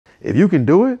if you can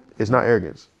do it, it's not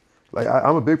arrogance. Like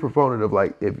I'm a big proponent of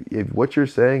like if what you're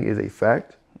saying is a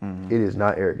fact, it is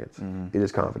not arrogance. It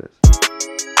is confidence.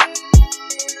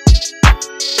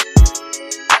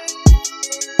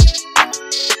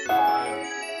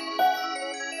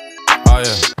 Oh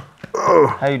yeah.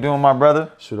 How you doing, my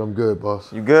brother? Shit, I'm good,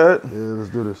 boss. You good? Yeah, let's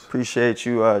do this. Appreciate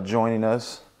you joining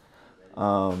us.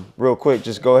 Real quick,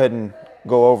 just go ahead and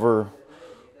go over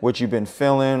what you've been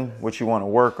feeling, what you want to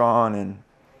work on, and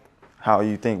how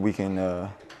you think we can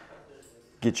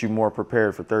get you more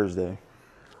prepared for Thursday.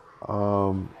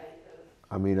 I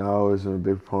mean, I always am a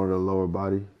big proponent of lower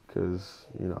body because,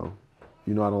 you know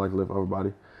I don't like to lift upper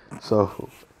body. So,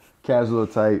 calves a little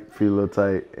tight, feet a little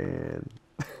tight, and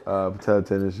patella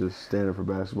tendon is just standard for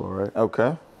basketball, right?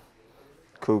 Okay.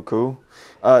 Cool.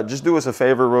 Just do us a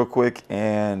favor real quick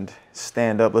and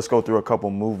stand up. Let's go through a couple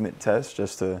movement tests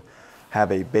just to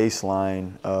have a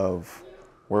baseline of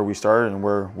where we started and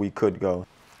where we could go.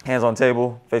 Hands on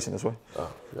table, facing this way.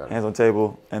 Oh, got it. Hands on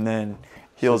table, and then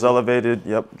heels elevated.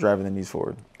 Yep, driving the knees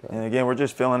forward. And again, we're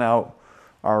just filling out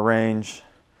our range.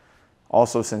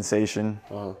 Also sensation.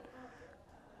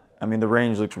 I mean, the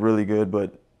range looks really good,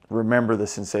 but remember the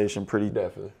sensation pretty.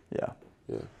 Definitely. Yeah.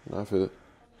 Yeah, I feel it.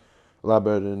 A lot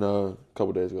better than a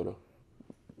couple days ago, though.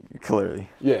 Clearly.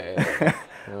 Yeah.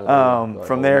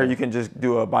 From there, you can just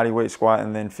do a body weight squat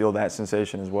and then feel that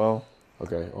sensation as well.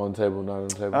 Okay, on table, not on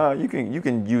table? You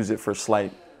can use it for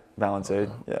slight balance aid.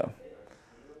 Yeah.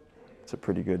 It's a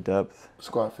pretty good depth.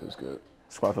 Squat feels good.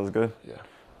 Squat feels good? Yeah.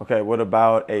 Okay, what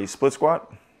about a split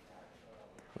squat?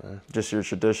 Right. Just your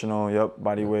traditional,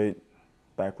 body weight,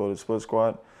 backloaded split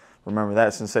squat. Remember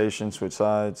that sensation, switch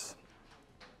sides.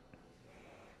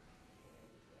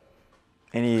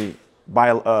 Any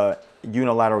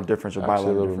unilateral difference or bilateral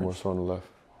Actually, a little difference? bit more so on the left.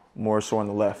 More so on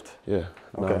the left? Yeah,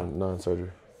 Okay.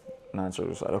 non-surgery.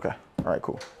 Non-surgical side, okay. All right,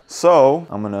 cool. So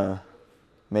I'm gonna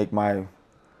make my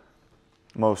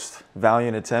most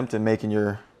valiant attempt in making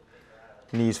your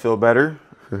knees feel better.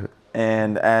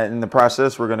 And in the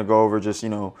process, we're gonna go over just,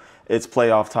 it's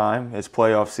playoff time, it's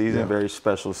playoff season, very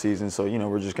special season. So,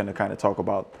 we're just gonna kind of talk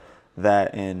about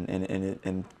that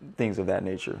and things of that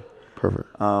nature. Perfect.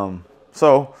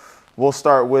 So we'll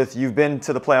start with, you've been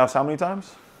to the playoffs how many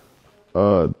times?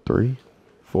 3,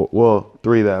 4. Well,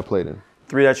 3 that I played in.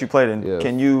 3 that you played in. Yeah,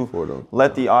 Can you 4 though.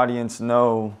 let the audience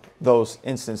know those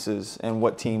instances and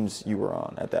what teams you were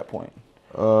on at that point?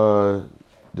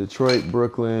 Detroit,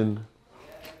 Brooklyn,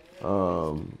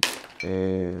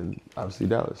 and obviously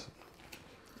Dallas.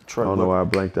 Detroit, I don't know why I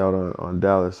blanked out on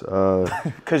Dallas.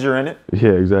 Because you're in it?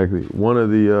 Yeah, exactly. One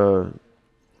of the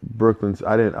Brooklyn's,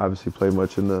 I didn't obviously play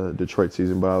much in the Detroit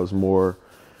season, but I was more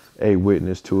a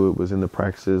witness to it, was in the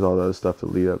practices, all the other stuff to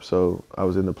lead up. So I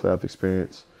was in the playoff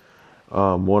experience.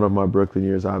 One of my Brooklyn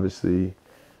years, obviously,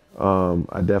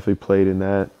 I definitely played in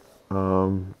that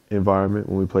environment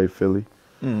when we played Philly.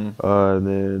 And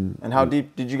how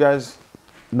deep did you guys?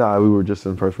 Nah, we were just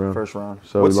in the first round. First round.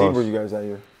 So what seed were you guys that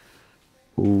year?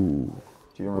 Ooh.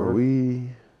 Do you remember? Were we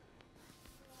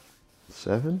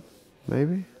 7,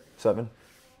 maybe? 7?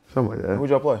 Something like that. Who'd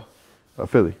y'all play?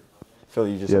 Philly.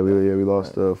 Philly, you just Yeah, we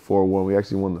lost 4-1. We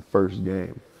actually won the first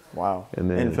game. Wow. And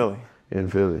then in Philly? In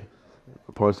Philly.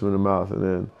 Punched him in the mouth. And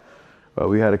then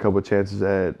we had a couple of chances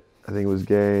at, I think it was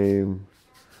game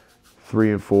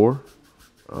 3 and 4.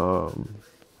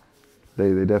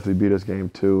 They definitely beat us game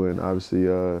 2 and obviously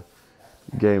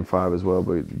game 5 as well.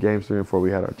 But games 3 and 4,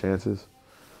 we had our chances.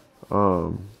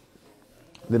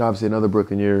 Then obviously another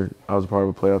Brooklyn year, I was a part of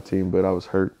a playoff team, but I was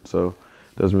hurt, so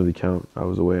it doesn't really count. I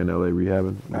was away in LA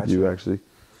rehabbing with you, actually.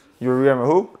 You were rehabbing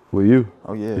who? With you.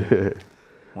 Oh, yeah.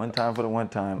 One time for the one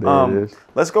time. There it is.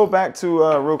 Let's go back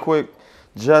to, real quick,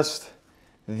 just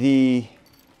the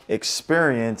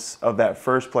experience of that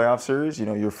first playoff series,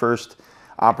 your first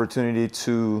opportunity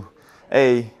to,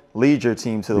 A, lead your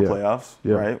team to the playoffs,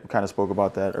 right? We kind of spoke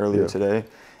about that earlier today.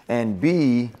 And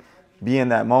B, be in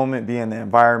that moment, be in the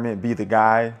environment, be the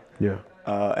guy. Yeah.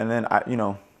 And then, I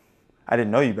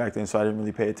didn't know you back then, so I didn't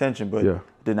really pay attention, but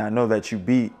did not know that you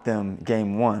beat them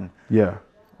game 1. Yeah.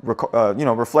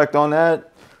 Reflect on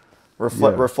that.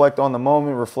 Reflect on the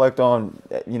moment. Reflect on,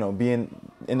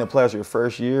 being in the playoffs your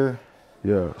first year.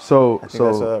 Yeah. So I think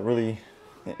that's really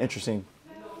interesting.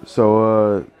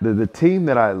 So the team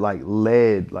that I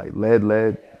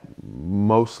led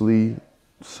mostly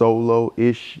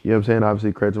solo-ish, you know what I'm saying?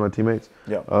 Obviously credit to my teammates.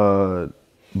 Yeah.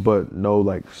 But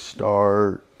no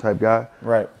star type guy.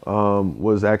 Right.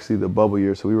 Was actually the bubble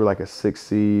year. So we were a 6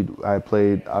 seed. I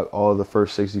played all of the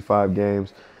first 65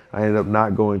 games. I ended up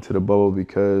not going to the bubble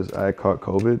because I caught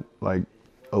COVID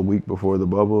a week before the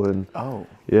bubble, and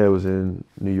yeah, it was in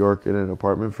New York in an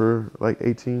apartment for like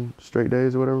 18 straight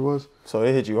days or whatever it was. So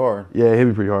it hit you hard. Yeah, it hit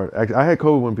me pretty hard. I had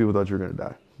COVID when people thought you were gonna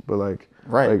die, but like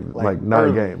not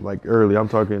early. a game, like early. I'm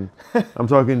talking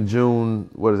June.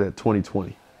 What is that?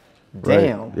 2020.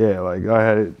 Damn. Right? Yeah, like I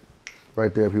had it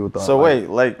right there. People thought. So wait,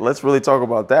 let's really talk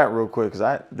about that real quick,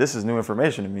 because this is new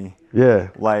information to me. Yeah.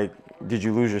 Like, did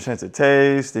you lose your sense of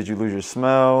taste? Did you lose your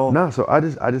smell? No, so I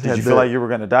just Did had you feel like you were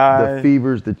gonna die? The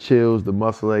fevers, the chills, the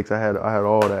muscle aches. I had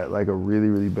all that, like a really,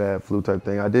 really bad flu type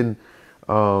thing. I didn't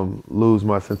lose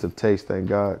my sense of taste, thank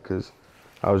God, because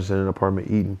I was just in an apartment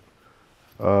eating,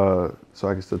 so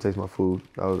I could still taste my food.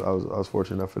 I was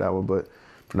fortunate enough for that one, but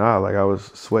nah, like I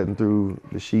was sweating through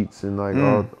the sheets and like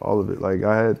all of it. Like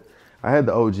I had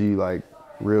the OG like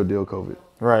real deal COVID.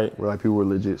 Right. Where like people were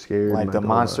legit scared. Like the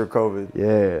monster COVID.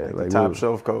 Yeah. Like the top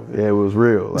shelf COVID. Yeah, it was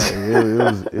real. Like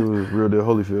it was real deal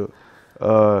Holyfield.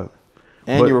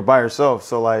 And you were by yourself,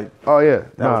 so like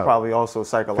that was probably also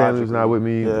psychological. Family was not with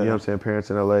me, yeah. You know what I'm saying?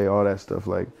 Parents in LA, all that stuff.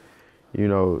 Like, you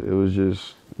know, it was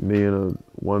just me in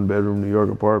a 1-bedroom New York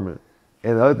apartment.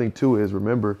 And the other thing too is,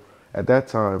 remember, at that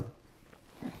time,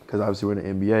 because obviously we're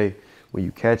in the NBA, when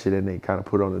you catch it and they kind of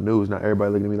put it on the news, now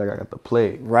everybody looking at me like I got the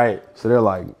plague. Right. So they're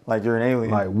like you're an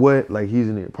alien. Like what? Like he's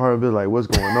in the apartment building, like what's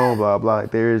going on, blah, blah.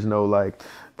 Like there is no like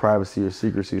privacy or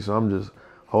secrecy. So I'm just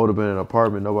holed up in an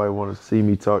apartment. Nobody want to see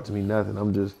me, talk to me, nothing.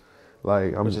 I'm just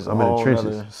like, I'm in the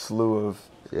trenches. Slew of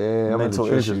I'm in the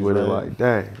trenches issues, with right? it, like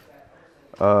dang.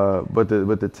 But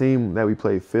the team that we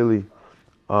played, Philly,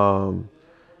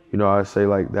 you know, I say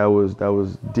like that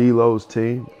was D-Lo's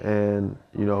team, and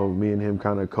you know, me and him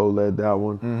kind of co-led that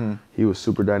one. Mm-hmm. He was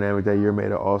super dynamic that year, made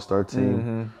an all-star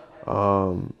team.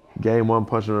 Mm-hmm. Game one,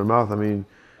 punch in the mouth. I mean,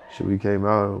 shit, we came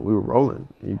out, we were rolling.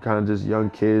 You kind of just young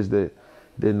kids that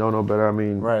didn't know no better. I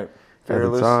mean, right.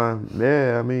 Fearless. At the time,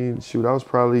 yeah, I mean, shoot, I was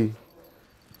probably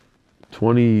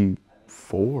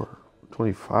 24,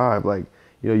 25. Like,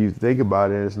 you know, you think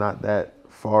about it, it's not that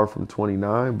far from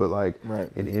 29, but like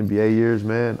in NBA years,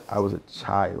 man, I was a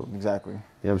child. Exactly. You know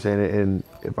what I'm saying? And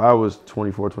if I was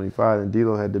 24, 25, then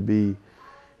D-Lo had to be,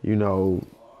 you know,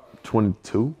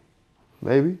 22,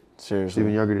 maybe. Seriously.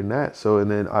 Even younger than that. So,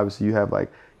 and then obviously you have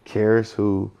like Karis,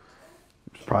 who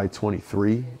was probably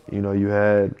 23. You know, you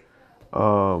had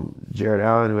Jared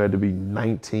Allen, who had to be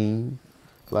 19.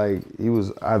 Like, he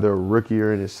was either a rookie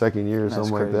or in his second year or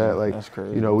something like that. Like, that's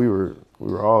crazy. You know, we were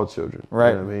all children. Right.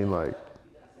 You know what I mean? Like,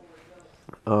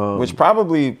 which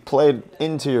probably played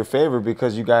into your favor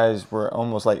because you guys were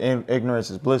almost like ignorance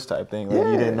is bliss type thing. Like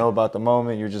you didn't know about the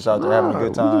moment. You're just out there having a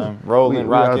good time, rolling,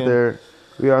 rocking.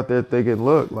 We out there thinking,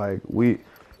 look, like we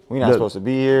not supposed to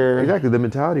be here. Exactly. The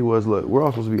mentality was, look, we're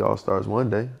all supposed to be all-stars one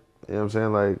day. You know what I'm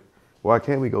saying? Like, why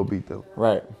can't we go beat them?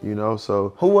 Right. You know,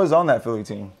 so. Who was on that Philly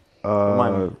team?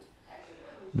 Remind me.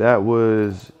 That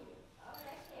was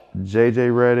J.J.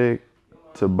 Redick,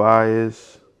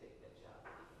 Tobias.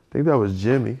 I think that was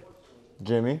Jimmy.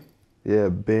 Jimmy? Yeah,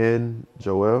 Ben,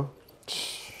 Joel.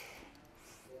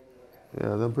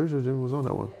 Yeah, I'm pretty sure Jimmy was on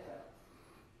that one.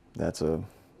 That's a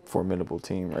formidable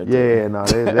team right there. Yeah, no,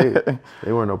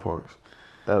 they weren't no punks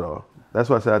at all. That's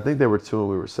why I said I think they were 2 and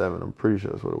we were 7. I'm pretty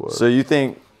sure that's what it was. So you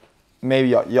think maybe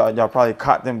y'all probably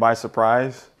caught them by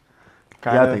surprise?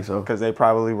 Yeah, I think so. Because they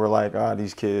probably were like,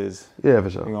 these kids. Yeah, for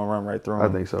sure. We're going to run right through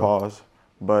them. I think so. Pause.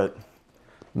 But.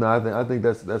 No, I think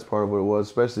that's part of what it was,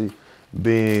 especially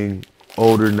being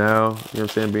older now, you know what I'm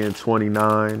saying, being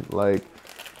 29, like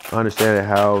understanding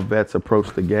how vets approach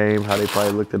the game, how they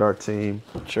probably looked at our team.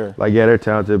 Sure. Like, yeah, they're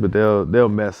talented, but they'll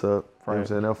mess up. Right. You know what I'm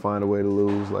saying? They'll find a way to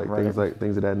lose,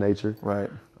 things of that nature. Right.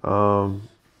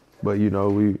 But you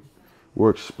know, we're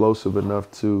explosive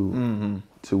enough to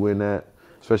win that,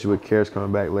 especially with Karis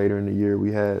coming back later in the year.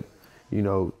 We had, you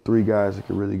know, 3 guys that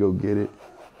could really go get it.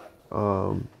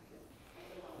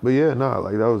 But yeah,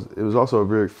 like it was also a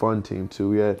very fun team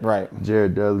too. We had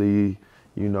Jared Dudley,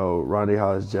 you know, Rondé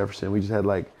Hollis Jefferson. We just had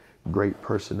like great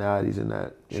personalities in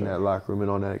that locker room and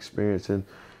on that experience. And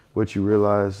what you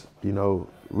realize, you know,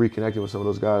 reconnecting with some of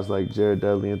those guys like Jared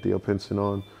Dudley and Theo Pinson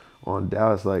on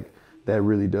Dallas, like that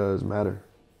really does matter.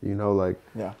 You know, like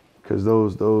because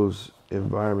those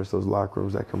environments, those locker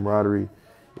rooms, that camaraderie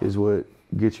is what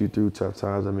gets you through tough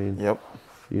times. I mean,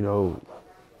 you know,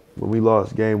 when we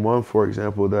lost game 1, for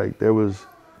example, like there was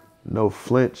no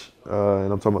flinch, and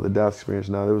I'm talking about the Dallas experience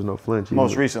now. There was no flinch.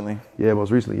 Most recently,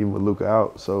 even with Luka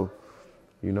out. So,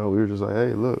 you know, we were just like,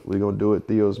 hey, look, we're gonna do it.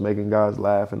 Theo's making guys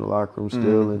laugh in the locker room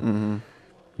still, and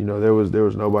you know, there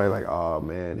was nobody like, oh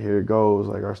man, here it goes,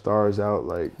 like our star's out,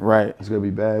 like it's gonna be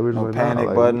bad. We're just no like,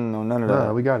 panic button, no none of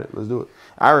that. We got it. Let's do it.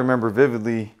 I remember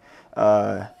vividly.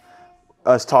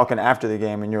 us talking after the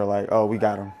game, and you're like, "Oh, we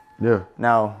got him." Yeah.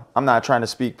 Now, I'm not trying to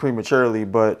speak prematurely,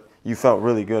 but you felt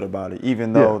really good about it,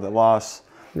 even though the loss.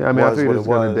 Yeah, I mean, I was figured what it was it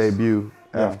going to was. debut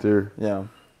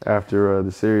after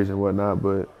the series and whatnot.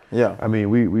 But I mean,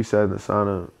 we sat in the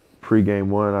sauna pre-game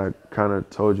one. I kind of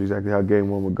told you exactly how game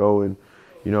one would go, and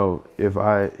you know, if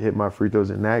I hit my free throws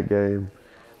in that game,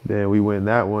 then we win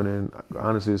that one. And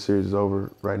honestly, the series is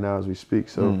over right now as we speak.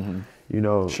 So, you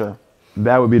know,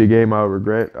 that would be the game I would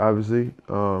regret, obviously.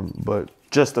 But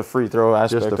just the free throw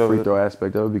aspect just the free throw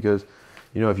aspect of it, because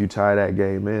you know, if you tie that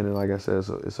game in, and like I said,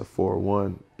 it's a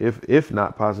 4-1, if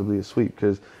not possibly a sweep,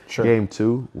 because game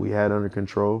 2 we had under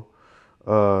control.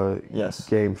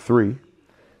 Game 3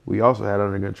 we also had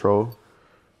under control.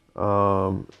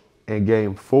 And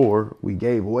game 4 we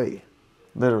gave away.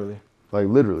 Literally. Like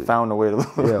literally. Found a way to lose.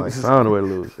 Yeah, like found a way to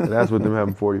lose. And that's with them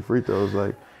having 40 free throws.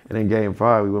 Like, and in game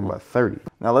 5 we went by 30.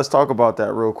 Now let's talk about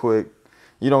that real quick.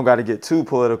 You don't got to get too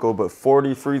political, but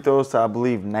 40 free throws to, I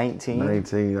believe, 19.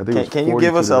 19. I think Can you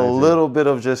give us a little bit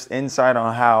of just insight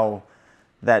on how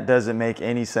that doesn't make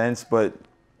any sense, but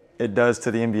it does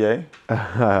to the NBA?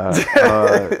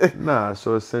 Nah.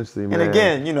 So essentially, man. And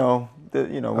again, you know,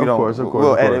 of course,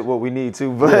 we'll edit what we need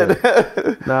to,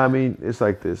 but Nah, I mean, it's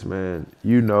like this, man.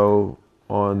 You know,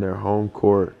 on their home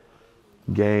court,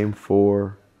 game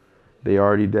 4, they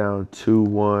already down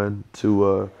 2-1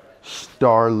 to a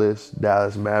starless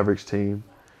Dallas Mavericks team.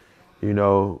 You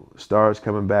know, stars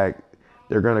coming back.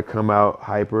 They're going to come out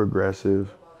hyper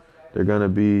aggressive. They're going to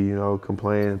be, you know,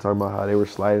 complaining and talking about how they were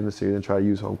sliding the series and try to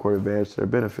use home court advantage to their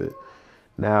benefit.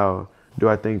 Now, do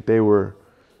I think they were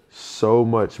so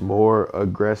much more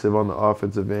aggressive on the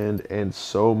offensive end and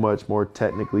so much more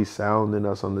technically sound than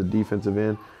us on the defensive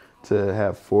end to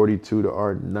have 42 to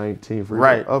our 19 free throws?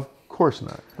 Right. Of course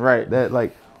not. Right.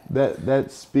 That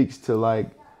speaks to, like,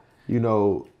 you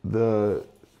know, the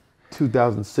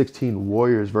 2016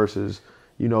 Warriors versus,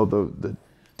 you know, the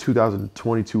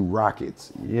 2022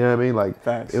 Rockets. You know what I mean? Like,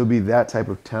 Facts. It would be that type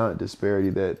of talent disparity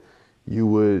that you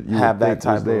would have think that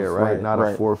type was there, of, right? Not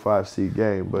right. a 4 or 5 seed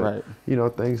game, but Right. you know,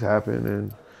 things happen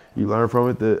and you learn from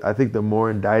it. I think the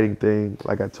more indicting thing,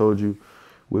 like I told you,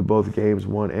 with both games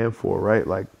 1 and 4, right?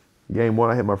 Like game 1,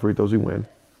 I hit my free throws, we win,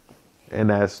 and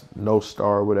that's no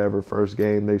star or whatever. First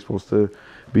game, they supposed to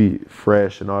be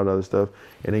fresh and all that other stuff.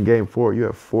 And in game 4, you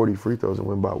have 40 free throws and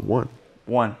win by 1.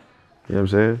 One. You know what I'm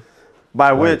saying?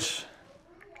 By which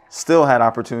still had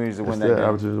opportunities to win that game.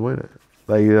 Opportunities to win it.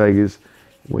 Like it's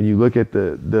when you look at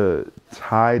the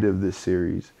tide of this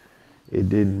series, it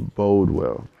didn't bode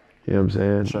well. You know what I'm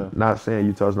saying? Sure. Not saying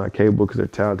Utah's not capable because they're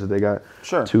talented. They got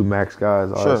 2 max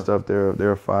guys, all that stuff.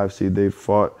 They're a 5 seed. They've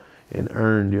fought and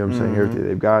earned, you know what I'm saying, everything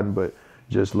they've gotten. But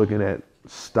just looking at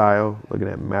style, looking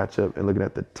at matchup, and looking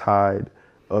at the tide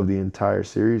of the entire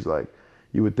series, like,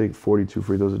 you would think 42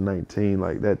 free throws at 19,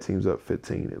 like that team's up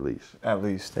 15 at least. At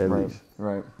least. Least.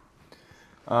 Right.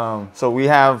 So we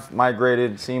have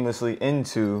migrated seamlessly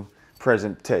into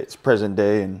present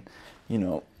day, and you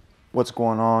know what's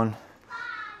going on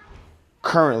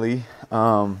currently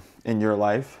in your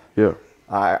life. Yeah.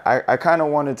 I kind of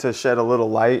wanted to shed a little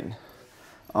light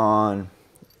on,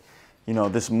 you know,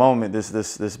 this moment,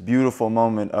 this beautiful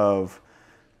moment of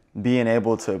being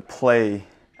able to play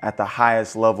at the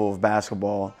highest level of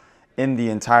basketball in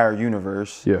the entire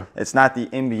universe. Yeah. It's not the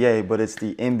NBA, but it's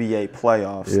the NBA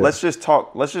playoffs. Yeah.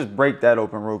 Let's just break that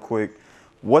open real quick.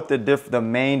 What the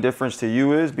main difference to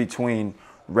you is between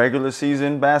regular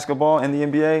season basketball in the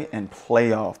NBA and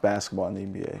playoff basketball in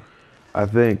the NBA? I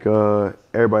think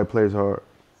everybody plays hard.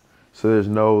 So there's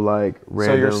no like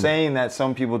random. So you're saying that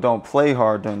some people don't play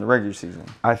hard during the regular season?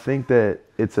 I think that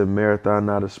it's a marathon,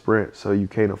 not a sprint. So you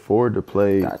can't afford to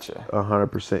play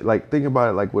 100%. Like, think about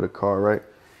it like with a car, right?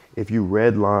 If you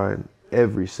redline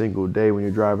every single day when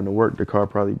you're driving to work, the car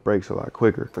probably breaks a lot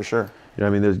quicker. For sure. You know what I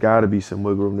mean? There's got to be some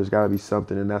wiggle room. There's got to be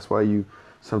something. And that's why you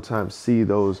sometimes see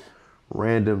those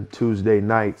random Tuesday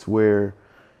nights where,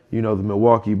 you know, the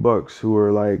Milwaukee Bucks, who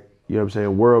are like, you know what I'm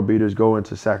saying, world beaters, go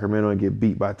into Sacramento and get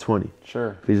beat by 20.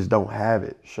 Sure. They just don't have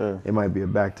it. Sure. It might be a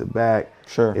back-to-back.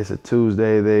 Sure. It's a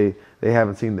Tuesday. They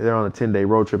haven't seen, they're on a 10-day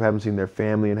road trip, haven't seen their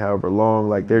family in however long.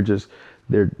 Like, they're just,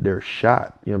 they're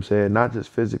shot. You know what I'm saying? Not just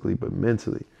physically, but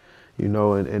mentally. You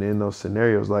know, and in those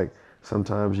scenarios, like,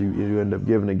 sometimes you end up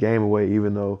giving a game away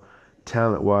even though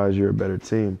talent-wise you're a better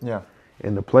team. Yeah.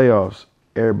 In the playoffs,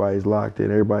 everybody's locked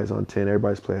in. Everybody's on 10.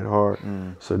 Everybody's playing hard.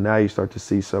 So now you start to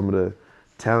see some of the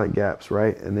talent gaps,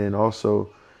 right? And then also,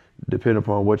 depending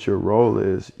upon what your role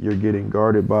is, you're getting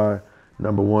guarded by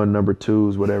number 1, number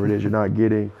 2s, whatever it is. You're not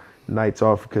getting nights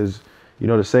off because, you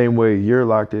know, the same way you're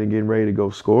locked in and getting ready to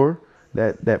go score,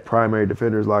 that primary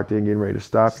defender is locked in, getting ready to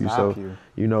stop you. So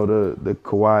you know the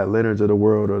Kawhi Leonards of the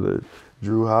world or the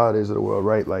Drew Holidays of the world,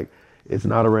 right? Like it's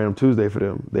not a random Tuesday for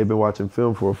them. They've been watching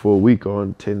film for a full week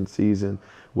on tendencies and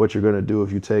what you're gonna do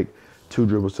if you take 2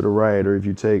 dribbles to the right, or if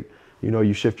you take,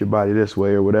 you shift your body this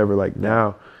way or whatever. Like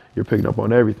now you're picking up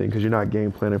on everything because you're not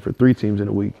game planning for 3 teams in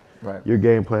a week. Right. You're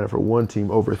game planning for 1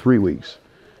 team over 3 weeks.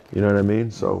 You know what I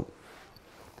mean? So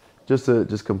just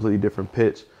completely different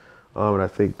pitch. And I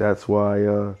think that's why,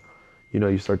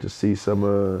 you start to see some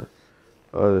of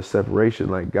the separation,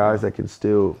 like guys that can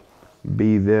still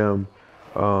be them,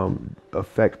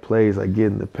 affect plays, like get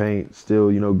in the paint,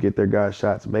 still, get their guys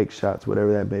shots, make shots,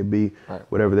 whatever that may be,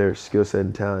 whatever their skill set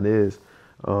and talent is,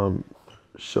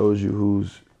 shows you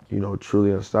who's,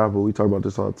 truly unstoppable. We talk about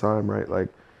this all the time, right? Like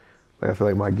I feel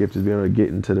like my gift is being able to get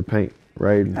into the paint,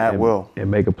 right? At will. And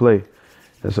make a play.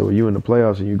 And so when you in the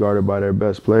playoffs and you guarded by their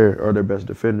best player or their best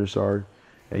defender,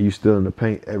 and you still in the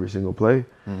paint every single play,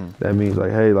 that means like,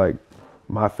 hey, like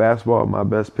my fastball, my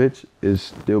best pitch is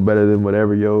still better than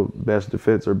whatever your best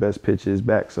defense or best pitch is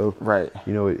back. So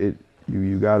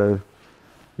you gotta,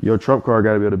 your trump card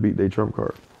gotta be able to beat their trump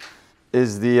card.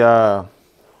 Is the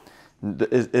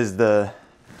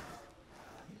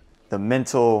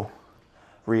mental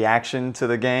reaction to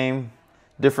the game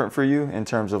different for you in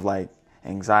terms of like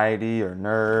anxiety or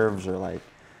nerves, or like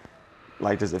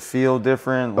does it feel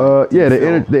different? Like, the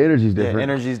energy's different. The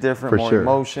energy's different, for more sure.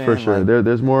 emotion. For sure. Like,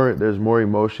 there's more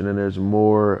emotion and there's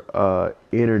more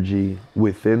energy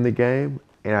within the game,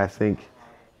 and I think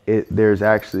there's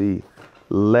actually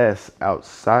less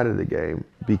outside of the game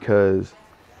because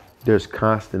there's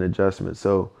constant adjustment.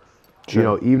 So,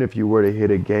 even if you were to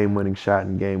hit a game-winning shot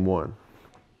in game 1,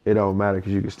 it don't matter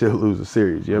because you can still lose a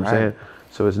series. You know what I'm saying?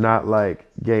 So it's not like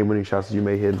game-winning shots that you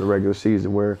may hit in the regular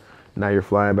season where now you're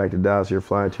flying back to Dallas, you're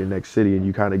flying to your next city, and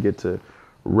you kind of get to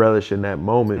relish in that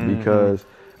moment because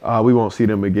we won't see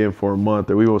them again for a month,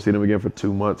 or we won't see them again for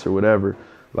 2 months or whatever.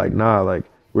 Like, like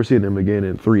we're seeing them again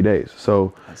in 3 days.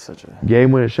 So that's such a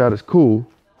game-winning shot is cool.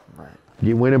 Right.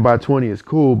 Winning by 20 is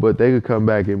cool, but they could come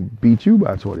back and beat you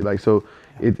by 20. Like, so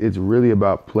it's really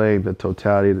about playing the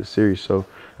totality of the series. So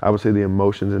I would say the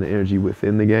emotions and the energy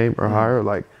within the game are higher.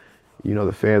 Like,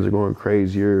 the fans are going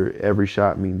crazier. Every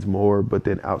shot means more. But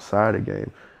then outside the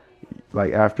game,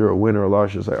 like after a win or a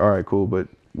loss, you're just like, all right, cool, but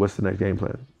what's the next game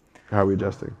plan? How are we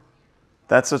adjusting?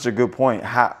 That's such a good point.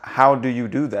 How do you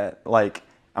do that? Like,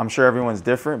 I'm sure everyone's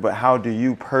different, but how do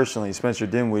you personally, Spencer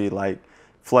Dinwiddie, like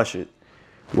flush it?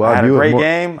 Well, I had a great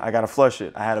game, I got to flush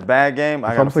it. I had a bad game,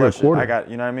 I got to flush it. I got,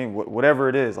 you know what I mean? Whatever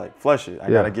it is, like flush it. I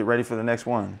got to get ready for the next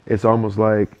one. It's almost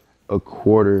like a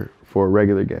quarter for a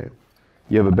regular game.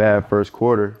 You have a bad first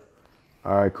quarter,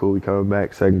 all right, cool, we coming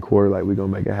back second quarter, like we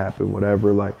gonna make it happen,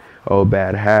 whatever. Like, oh,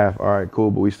 bad half, all right,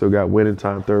 cool, but we still got winning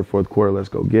time, third, fourth quarter, let's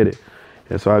go get it.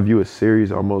 And so I view a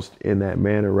series almost in that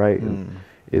manner, right? And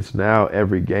it's now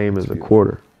every game is a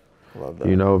quarter. Love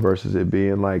that. Versus it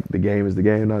being like the game is the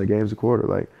game, not the game's a quarter.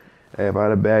 Like, hey, if I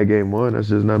had a bad game 1, that's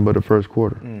just nothing but the first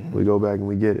quarter. We go back and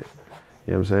we get it.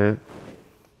 You know what I'm saying?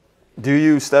 Do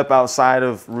you step outside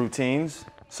of routines?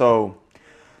 So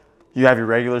you have your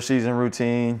regular season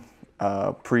routine,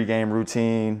 pre-game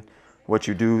routine, what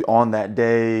you do on that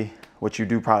day, what you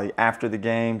do probably after the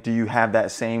game. Do you have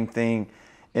that same thing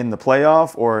in the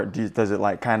playoff, or does it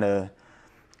like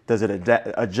does it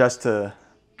adjust to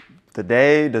the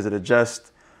day? Does it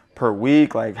adjust per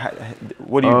week? Like,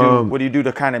 what do you do? What do you do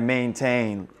to kind of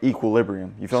maintain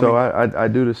equilibrium? You feel me? So I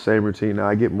do the same routine now.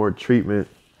 I get more treatment.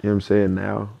 You know what I'm saying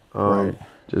now,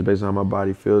 just based on how my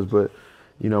body feels. But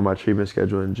my treatment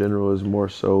schedule in general is more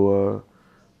so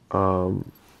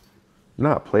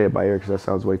not play it by ear, because that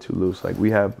sounds way too loose. Like, we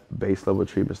have base level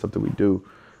treatment stuff that we do,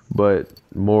 but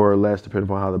more or less depending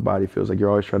on how the body feels. Like, you're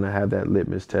always trying to have that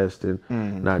litmus test and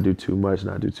not do too much,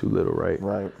 not do too little, right?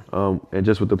 Right. And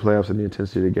just with the playoffs and the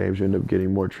intensity of the games, you end up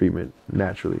getting more treatment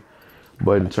naturally.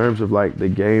 But in terms of like the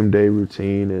game day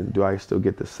routine, and do I still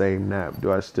get the same nap?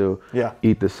 Do I still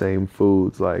eat the same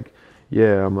foods? Like,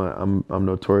 yeah, I'm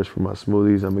notorious for my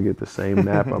smoothies. I'm gonna get the same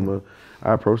nap.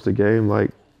 I approach the game like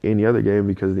any other game,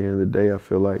 because at the end of the day, I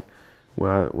feel like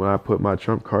when I put my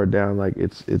trump card down, like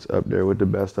it's up there with the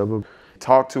best of them.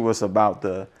 Talk to us about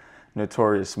the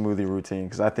notorious smoothie routine,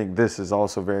 because I think this is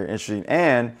also very interesting,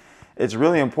 and it's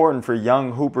really important for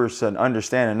young hoopers to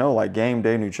understand and know, like, game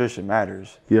day nutrition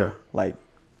matters. Yeah. Like,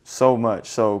 so much.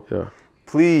 So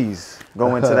please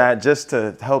go into that, just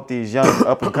to help these young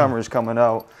up-and-comers coming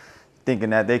out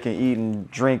thinking that they can eat and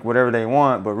drink whatever they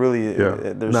want, but really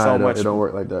there's much. It don't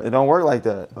work like that. It don't work like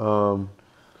that.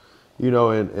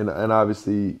 And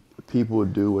obviously people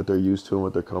do what they're used to and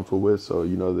what they're comfortable with. So,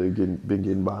 you know, they've been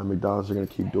getting by McDonald's. They're going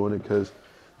to keep doing it because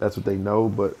that's what they know.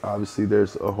 But obviously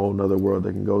there's a whole nother world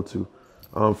they can go to.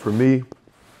 For me.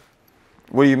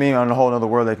 What do you mean on a whole nother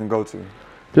world they can go to?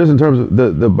 Just in terms of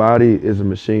the body is a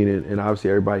machine, and obviously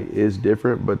everybody is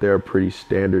different, but there are pretty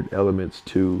standard elements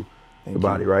to the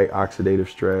body, right? Oxidative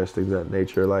stress, things of that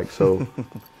nature. Like, so,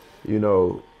 you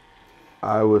know,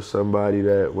 I was somebody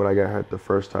that when I got hurt the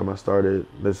first time I started,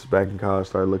 this is back in college,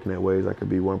 started looking at ways I could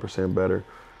be 1% better.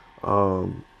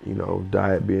 You know,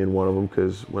 diet being one of them,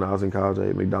 because when I was in college, I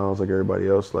ate McDonald's like everybody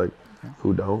else. Like,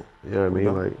 who don't? You know what I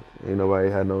mean? Like, ain't nobody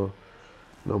had no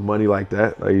money like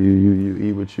that. Like you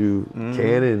eat what you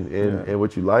can and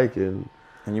what you like, and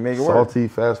you make it salty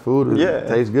work. Fast food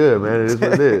tastes good, man. It is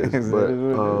what it is. But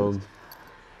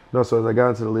no, so as I got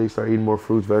into the league, started eating more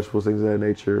fruits, vegetables, things of that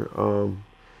nature.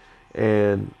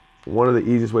 And one of the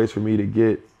easiest ways for me to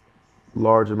get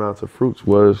large amounts of fruits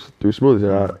was through smoothies.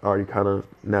 And I already kind of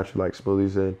naturally like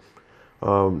smoothies,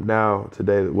 and now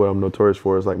today what I'm notorious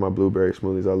for is like my blueberry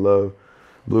smoothies. I love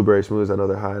blueberry smoothies. I know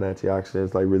they're high in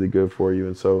antioxidants, like really good for you.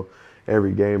 And so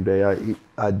every game day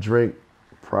I drink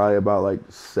probably about like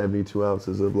 72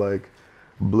 ounces of like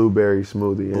blueberry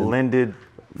smoothie. And blended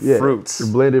fruits.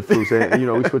 Blended fruits. And, you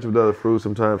know, we switch with other fruits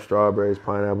sometimes, strawberries,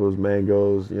 pineapples,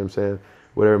 mangoes, you know what I'm saying?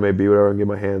 Whatever it may be, whatever I can get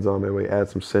my hands on. Maybe add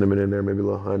some cinnamon in there, maybe a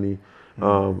little honey.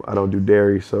 I don't do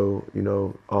dairy, so, you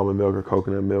know, almond milk or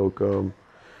coconut milk.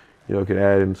 You know, could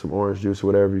add in some orange juice or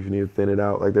whatever if you need to thin it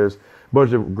out. Like there's a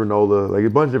bunch of granola, like a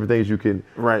bunch of different things you can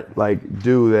like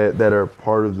do that are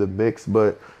part of the mix.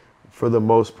 But for the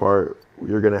most part,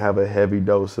 you're gonna have a heavy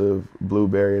dose of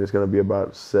blueberry, and it's gonna be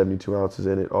about 72 ounces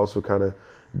in it. Also kind of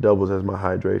doubles as my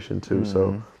hydration too.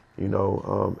 So, you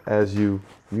know, as you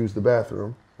use the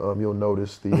bathroom, you'll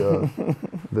notice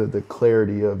the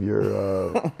clarity of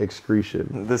your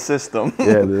excretion. The system.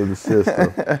 Yeah, the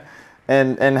system.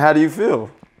 And how do you feel?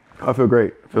 I feel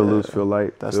great. Feel loose, feel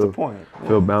light. That's the point.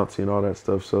 Feel bouncy and all that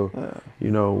stuff. So, you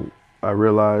know, I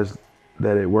realized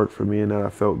that it worked for me and that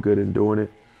I felt good in doing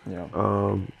it. Yeah.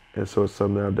 And so it's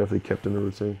something that I've definitely kept in the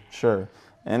routine. Sure.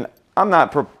 And I'm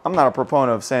not a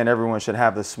proponent of saying everyone should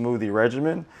have the smoothie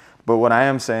regimen, but what I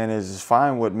am saying is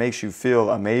find what makes you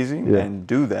feel amazing and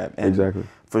do that. And exactly.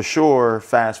 For sure,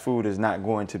 fast food is not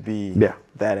going to be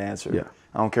that answer. Yeah.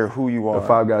 I don't care who you are. A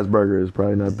Five Guys burger is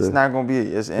probably not It's not going to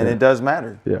be. And it does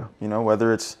matter. Yeah. You know,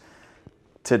 whether it's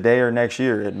today or next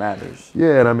year, it matters.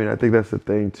 Yeah, and I mean, I think that's the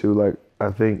thing too. Like,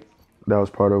 I think that was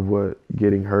part of what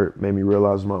getting hurt made me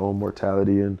realize my own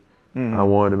mortality, and I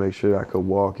wanted to make sure I could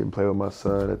walk and play with my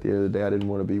son. At the end of the day, I didn't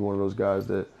want to be one of those guys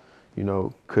that, you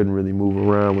know, couldn't really move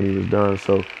around when he was done.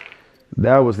 So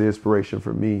that was the inspiration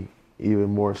for me, even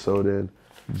more so than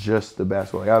just the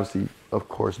basketball. Like, obviously, of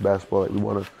course, basketball, like, we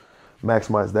want to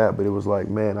maximize that, but it was like,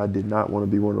 man, I did not want to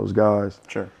be one of those guys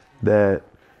that,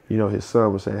 you know, his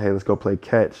son was saying, hey, let's go play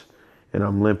catch, and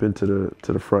I'm limping to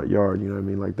the front yard. You know what I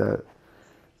mean? Like that.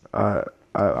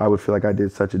 I would feel like I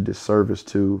did such a disservice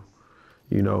to,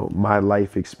 you know, my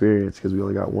life experience, because we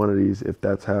only got one of these, if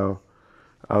that's how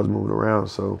I was moving around.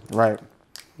 So,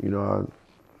 you know,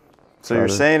 so you're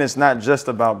saying it's not just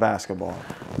about basketball?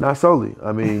 Not solely.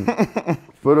 I mean,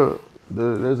 for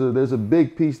there's a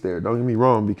big piece there. Don't get me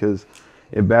wrong, because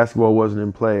if basketball wasn't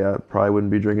in play, I probably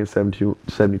wouldn't be drinking 72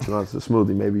 ounces of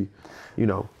smoothie. Maybe, you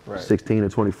know, 16 or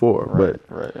 24.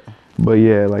 But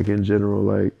yeah, like in general,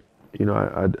 like, you know,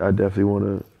 I definitely want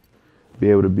to be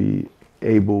able to be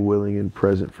able, willing, and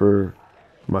present for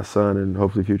my son and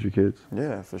hopefully future kids.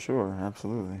 Yeah, for sure.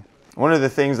 Absolutely. One of the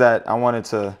things that I wanted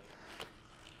to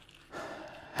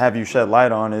have you shed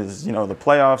light on is, you know, the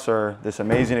playoffs are this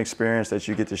amazing experience that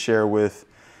you get to share with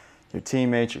your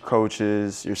teammates, your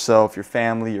coaches, yourself, your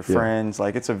family, your friends.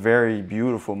 Like, it's a very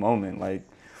beautiful moment. Like,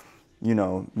 you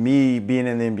know, me being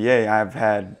in the NBA, I've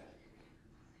had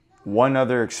one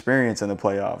other experience in the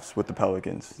playoffs with the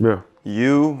Pelicans. Yeah.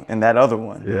 You and that other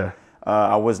one. Yeah.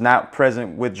 I was not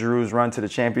present with Drew's run to the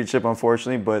championship,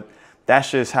 unfortunately, but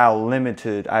that's just how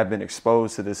limited I've been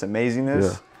exposed to this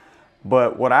amazingness. Yeah.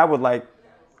 But what I would like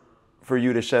for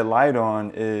you to shed light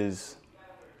on is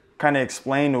kind of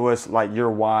explain to us, like,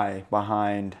 your why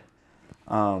behind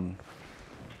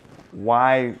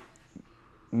why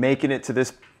making it to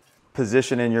this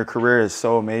position in your career is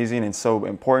so amazing and so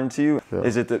important to you. Yeah.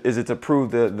 Is it to prove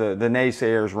the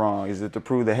naysayers wrong? Is it to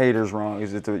prove the haters wrong?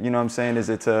 Is it to, you know what I'm saying? Is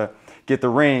it to get the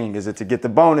ring? Is it to get the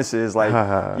bonuses? Like,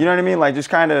 you know what I mean? Like, just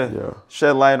kind of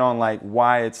shed light on, like,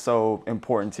 why it's so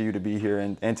important to you to be here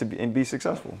and be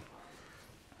successful.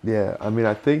 Yeah, I mean,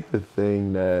 I think the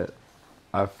thing that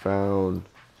I found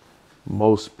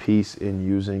most peace in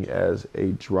using as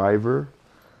a driver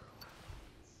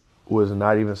was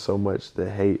not even so much the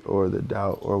hate or the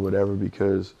doubt or whatever,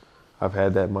 because I've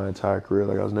had that my entire career.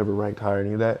 Like, I was never ranked higher,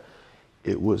 any of that.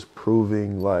 It was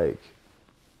proving, like,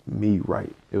 me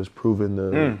right. It was proving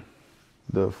the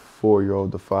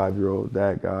 4-year-old, the 5-year-old,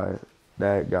 that guy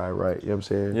right. You know what I'm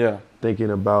saying? Yeah.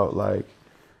 Thinking about, like,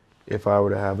 if I were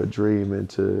to have a dream and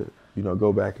to, you know,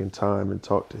 go back in time and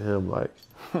talk to him, like,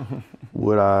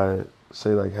 would I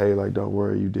say, like, hey, like, don't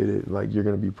worry, you did it. Like, you're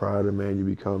going to be proud of the man you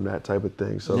become, that type of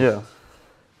thing. So Yeah.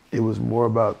 it was more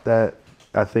about that,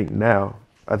 I think, now.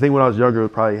 I think when I was younger, it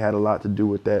probably had a lot to do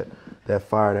with that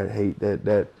fire, that hate,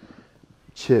 that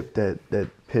chip, that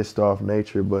pissed off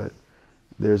nature. But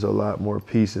there's a lot more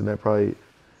peace, and that probably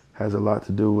has a lot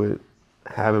to do with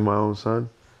having my own son.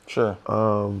 Sure.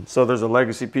 So there's a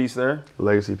legacy piece there?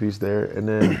 Legacy piece there. And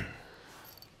then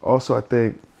also, I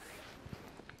think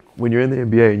when you're in the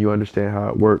NBA and you understand how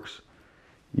it works,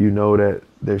 you know that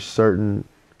there's certain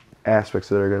aspects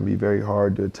that are going to be very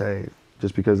hard to attain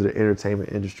just because of the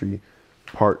entertainment industry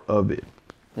part of it,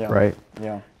 right?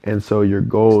 Yeah. And so your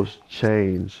goals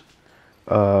change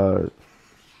when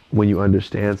you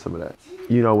understand some of that.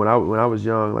 You know, when I was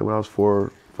young, like when I was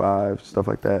 4, 5, stuff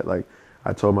like that, like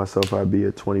I told myself I'd be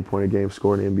a 20-point a game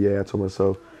scorer in the NBA. I told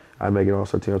myself I'd make an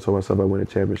all-star team. I told myself I'd win a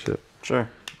championship. Sure.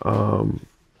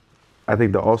 I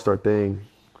think the all-star thing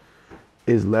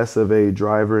is less of a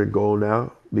driver and goal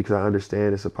now because I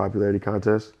understand it's a popularity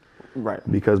contest. Right.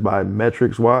 Because by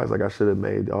metrics wise, like I should have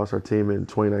made the all-star team in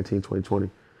 2019, 2020.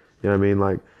 You know what I mean?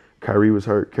 Like Kyrie was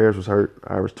hurt, Karis was hurt.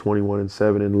 I was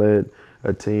 21-7 and led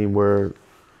a team where,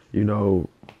 you know,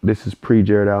 this is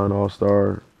pre-Jared Allen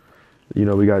all-star. You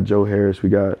know, we got Joe Harris, we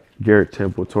got Garrett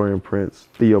Temple, Taurean Prince,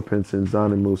 Theo Pinson,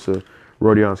 Zanin Musa,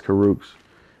 Rodions Karuks,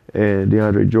 and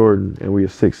DeAndre Jordan, and we a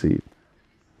 6 seed.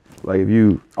 Like if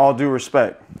you all due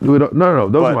respect. No,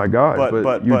 those are my guys.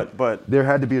 But there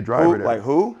had to be a driver there. Like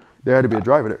who? There had to be a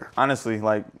driver there. Honestly,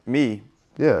 like me.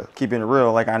 Yeah. Keeping it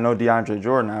real, like I know DeAndre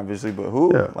Jordan obviously, but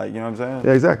who? Yeah. Like, you know what I'm saying?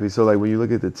 Yeah, exactly. So like when you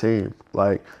look at the team,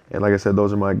 like, and like I said,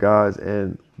 those are my guys,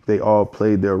 and they all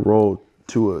played their role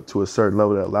to a certain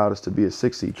level that allowed us to be a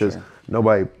 6 seed, because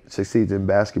nobody succeeds in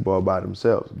basketball by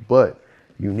themselves. But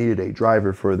you needed a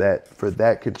driver for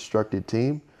that constructed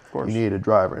team. Of course. You needed a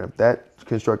driver. And if that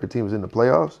constructed team was in the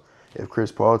playoffs, if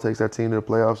Chris Paul takes that team to the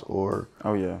playoffs, or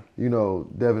you know,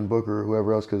 Devin Booker or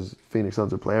whoever else, because Phoenix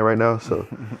Suns are playing right now, so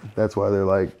that's why they're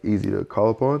like easy to call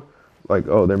upon. Like,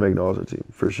 oh, they're making the All-Star team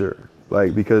for sure.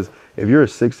 Like, because if you're a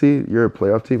 6 seed, you're a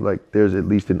playoff team. Like, there's at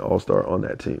least an All-Star on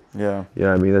that team. Yeah. You know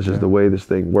what I mean? That's just the way this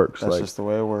thing works. That's just the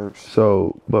way it works.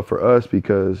 So, but for us,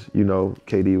 because, you know,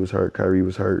 KD was hurt, Kyrie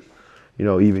was hurt, you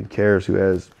know, even Karis, who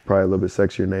has probably a little bit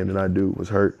sexier name than I do, was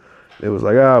hurt. It was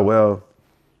like, well,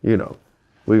 you know,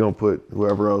 we're going to put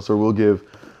whoever else, or we'll give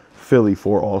Philly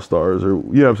 4 All-Stars, or, you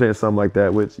know what I'm saying, something like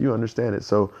that, which you understand it.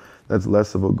 So that's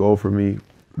less of a goal for me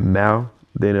now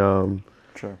than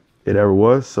it ever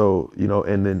was. So, you know,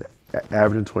 and then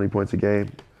averaging 20 points a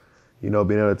game, you know,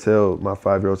 being able to tell my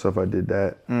 5-year-old self I did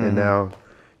that. And now,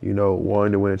 you know,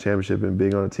 wanting to win a championship and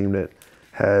being on a team that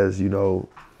has, you know,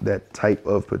 that type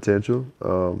of potential,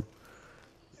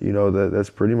 you know,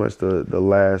 that's pretty much the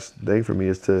last thing for me,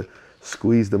 is to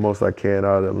squeeze the most I can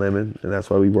out of the lemon. And that's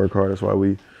why we work hard. That's why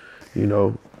we, you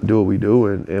know, do what we do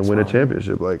and win a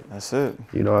championship. Like, that's it.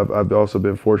 You know, I've also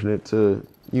been fortunate to,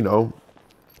 you know,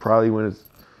 probably when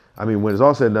it's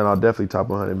all said and done, I'll definitely top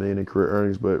 100 million in career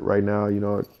earnings. But right now, you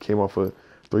know, I came off a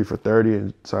 3 for 30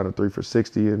 and signed a 3 for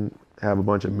 60 and have a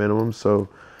bunch of minimums. So,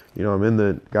 you know,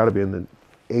 got to be in the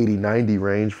 80, 90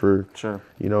 range for,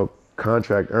 you know,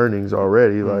 contract earnings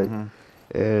already. Like,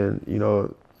 and, you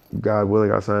know, God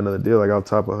willing, I'll sign another deal. Like, I'll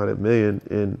top 100 million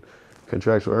in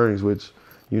contractual earnings, which,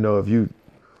 you know, if you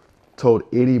told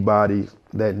anybody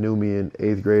that knew me in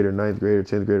 8th grade or 9th grade or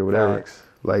 10th grade or whatever,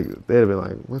 like, they'd have been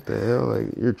like, what the hell?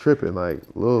 Like, you're tripping. Like,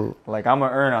 little. Like, I'm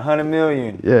going to earn 100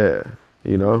 million. Yeah.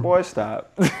 You know? Boy,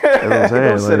 stop. That's what I'm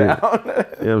saying. Go sit down. You know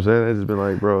what I'm saying? They just been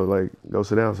like, bro, like, go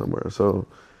sit down somewhere. So,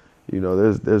 you know,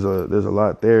 there's a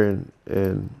lot there,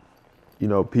 and you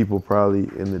know, people probably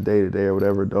in the day-to-day or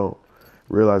whatever don't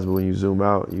realize, but when you zoom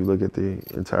out and you look at the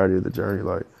entirety of the journey,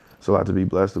 like, it's a lot to be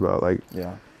blessed about. Like,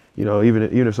 you know, even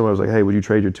if somebody was like, hey, would you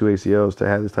trade your 2 ACLs to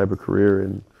have this type of career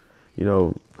and, you know,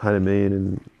 100 million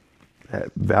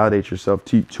and validate yourself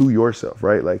to yourself,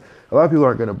 right? Like, a lot of people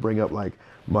aren't going to bring up, like,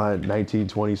 my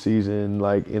 1920 season,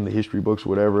 like, in the history books or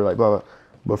whatever, like, blah, blah.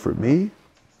 But for me,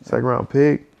 second round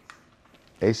pick,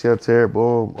 ACL tear,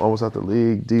 boom, almost out the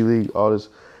league, D-League, all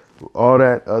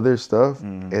that other stuff,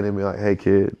 and then be like, hey,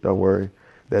 kid, don't worry.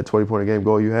 That 20-point a game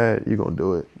goal you had, you're going to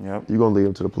do it. Yep. You're going to lead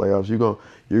them to the playoffs.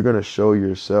 You're going to show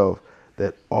yourself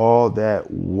that all that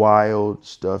wild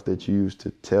stuff that you used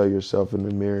to tell yourself in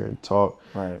the mirror and talk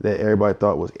that everybody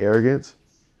thought was arrogance,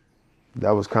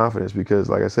 that was confidence. Because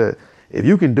like I said, if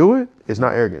you can do it, it's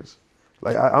not arrogance.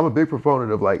 Like I'm a big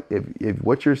proponent of like, if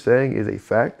what you're saying is a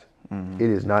fact, it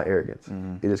is not arrogance.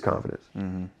 It is confidence.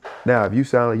 Now, if you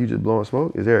sound like you just blowing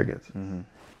smoke, it's arrogance.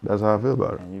 That's how I feel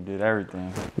about it. And you did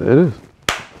everything. It is.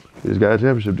 You just got a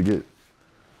championship to get.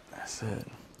 That's it.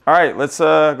 All right, let's go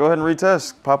ahead and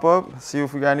retest. Pop up, see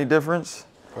if we got any difference.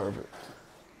 Perfect.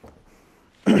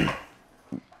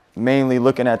 Mainly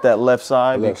looking at that left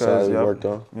side Left because side worked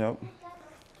on. Yep.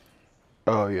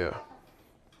 Oh yeah.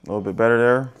 A little bit better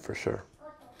there. For sure.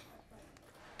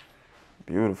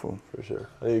 Beautiful. For sure.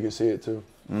 I think you can see it too.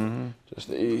 Just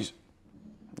the ease.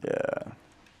 Yeah.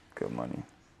 Good money.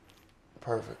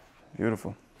 Perfect.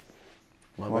 Beautiful.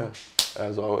 My man.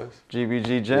 As always.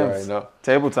 GBG You already Gems. know.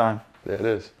 Table time. There it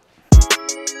is.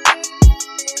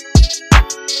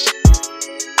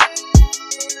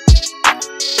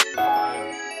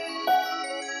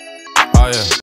 Oh yeah.